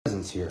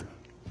presents here.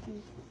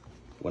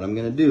 What I'm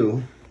gonna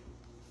do,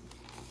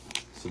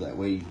 so that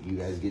way you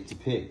guys get to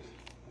pick,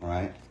 all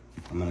right?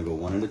 I'm gonna go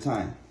one at a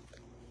time.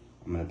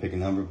 I'm gonna pick a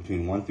number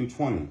between 1 through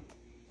 20.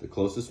 The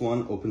closest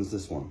one opens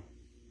this one.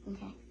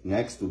 Okay.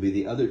 Next will be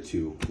the other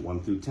two,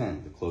 1 through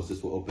 10. The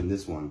closest will open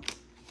this one.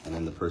 And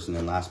then the person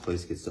in last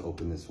place gets to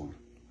open this one.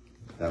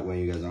 That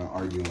way you guys aren't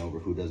arguing over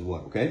who does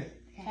what, okay?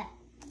 Yeah.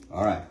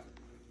 All right.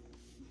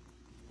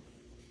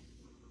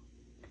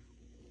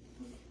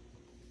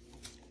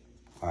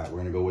 All right, we're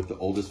gonna go with the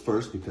oldest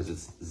first because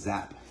it's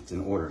Zap. It's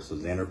in order. So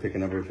Xander, pick a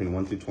number between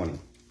 1 through 20.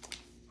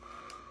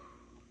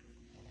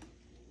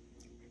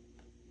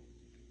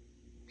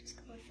 Let's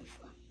go with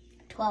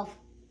the 12.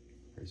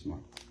 Very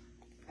smart.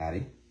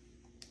 Addie,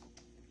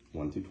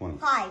 1 through 20.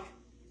 5.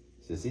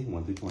 Sissy,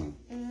 1 through 20.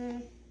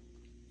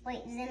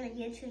 Wait, Xander,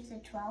 you choose the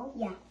 12?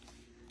 Yeah.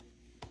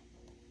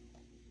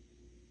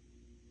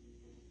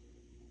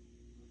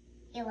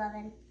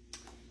 11.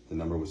 The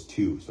number was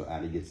 2, so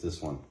Addie gets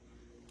this one.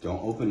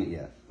 Don't open it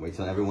yet. Wait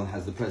till everyone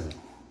has the present.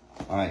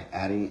 All right,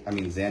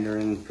 Xander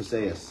and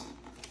Perseus.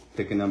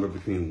 Pick a number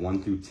between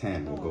 1 through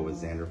 10. We'll go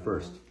with Xander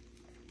first.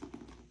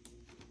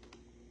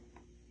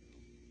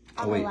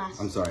 I'll Oh wait, go last.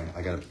 I'm sorry.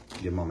 I gotta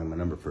give Mommy my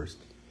number first.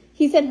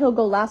 He said he'll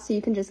go last, so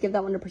you can just give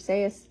that one to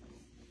Perseus.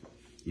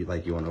 You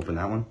want to open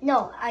that one?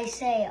 No, I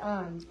say,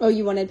 Oh,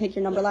 you want to pick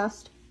your number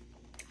last?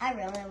 I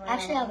really want to.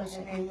 Actually, I'll go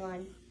second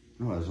one.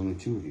 No, there's only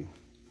 2 of you.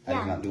 Yeah.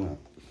 Addie's not doing it.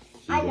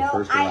 So you I go know.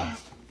 first or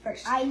last.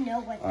 First. I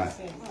know what All this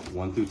right, is.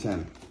 1 through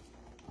 10.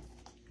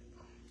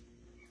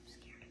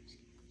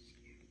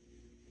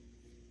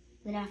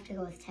 I'm gonna have to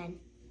go with 10.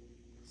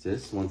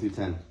 Sis, 1 through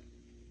 10.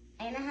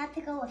 I'm gonna have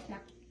to go with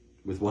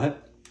With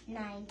what?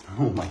 9.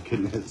 Oh my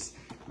goodness.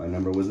 My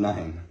number was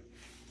 9.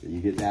 So you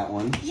get that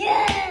one.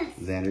 Yes!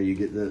 Xander, you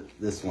get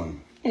this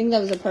one. I think that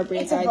was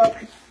appropriate, It's a guys. book.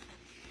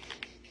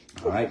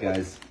 All right,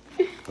 guys.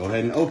 Go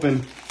ahead and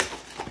open.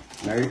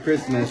 Merry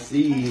Christmas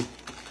Eve.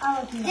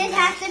 Oh, this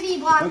has to be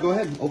blocked. No, go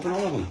ahead. Open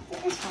all of them.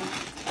 It's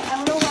fine. I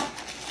don't know what.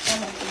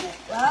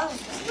 Well,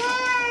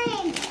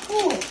 9!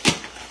 Cool.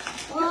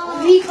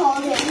 Whoa. We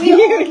called it. You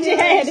all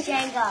did.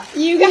 Jenga.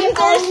 You guys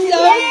are so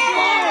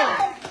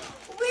Yeah!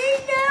 We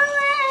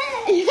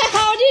knew it!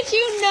 How did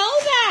you know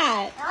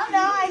that? I don't know,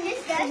 I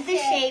just guessed the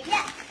shape.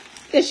 Yeah.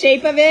 The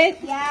shape of it?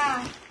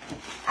 Yeah.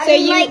 I So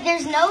mean, you- like,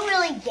 there's no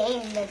really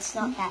game that's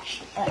not that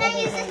shape. Can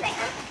I use this right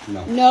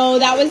now? No. No,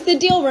 that was the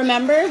deal,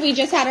 remember? We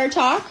just had our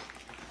talk.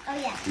 Oh,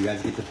 yeah. You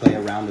guys get to play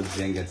a round of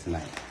Jenga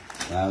tonight.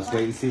 Now let's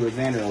wait and see what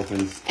Xander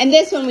opens. And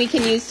this one we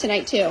can use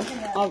tonight, too.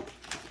 Oh.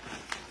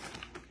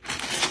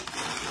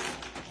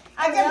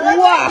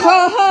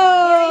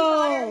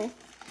 Whoa!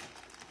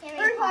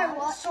 Harry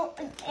Potter,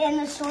 and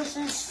the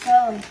Sorcerer's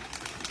Stone.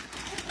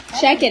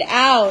 Check it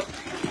out.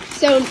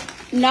 So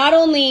not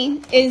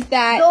only is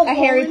that a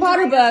Harry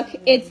Potter book,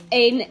 it's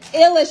an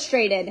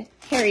illustrated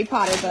Harry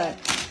Potter book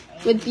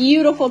with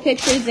beautiful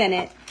pictures in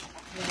it.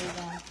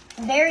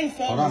 Very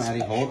famous. Hold on, Addie.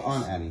 Hold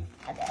on, Addie.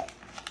 Okay.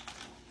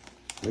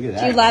 Look at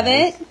that. Do you love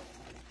guys. it?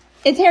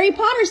 It's Harry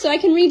Potter, so I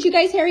can read you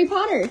guys Harry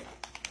Potter.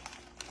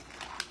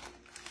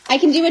 I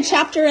can do a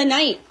chapter a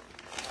night.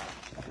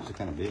 Those are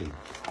kind of big.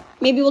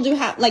 Maybe we'll do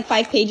like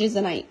 5 pages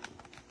a night.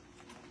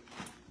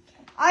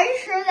 Are you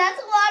sure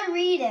that's a lot of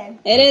reading?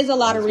 It is a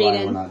lot of That's why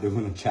reading. we're not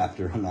doing a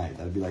chapter a night.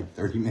 That'd be like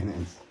 30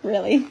 minutes.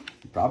 Really?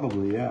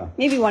 Probably, yeah.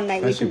 Maybe one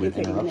night Especially we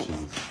can do with 30 minutes.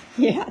 interruptions.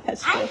 Yeah,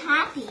 that's true. I'm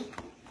happy.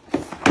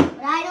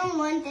 But I don't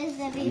want this to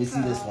be Let me for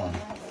see this all one.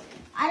 of us.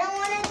 I don't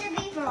want it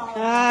to be for all of us.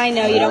 I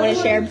know you don't want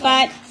to share,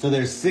 but So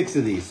there's 6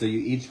 of these, so you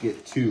each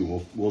get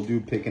 2. We'll do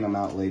picking them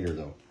out later,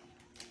 though.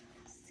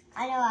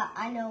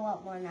 I know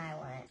what one I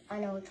want. I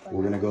know which one.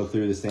 We're going to go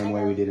through the same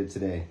way we did it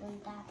today. I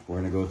want that. We're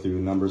going to go through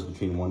numbers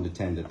between 1 to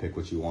 10 to pick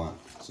what you want.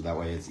 So that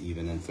way it's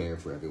even and fair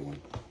for everyone.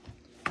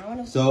 I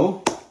want to.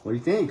 So, what do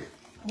you think?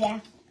 Yeah.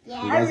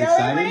 Yeah. You I guys really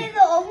excited? wanted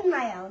to open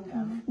my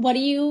own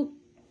though.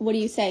 what do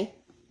you say?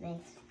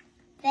 Thanks.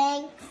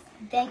 Thanks.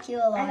 Thank you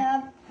a lot.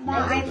 I'm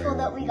You're grateful very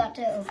that we welcome. got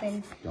to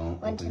open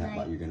Don't one open that tonight.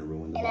 box. You're going to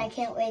ruin the And I box.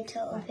 can't wait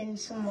to open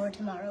some more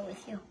tomorrow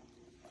with you.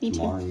 Me too.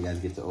 Tomorrow you guys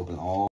get to open all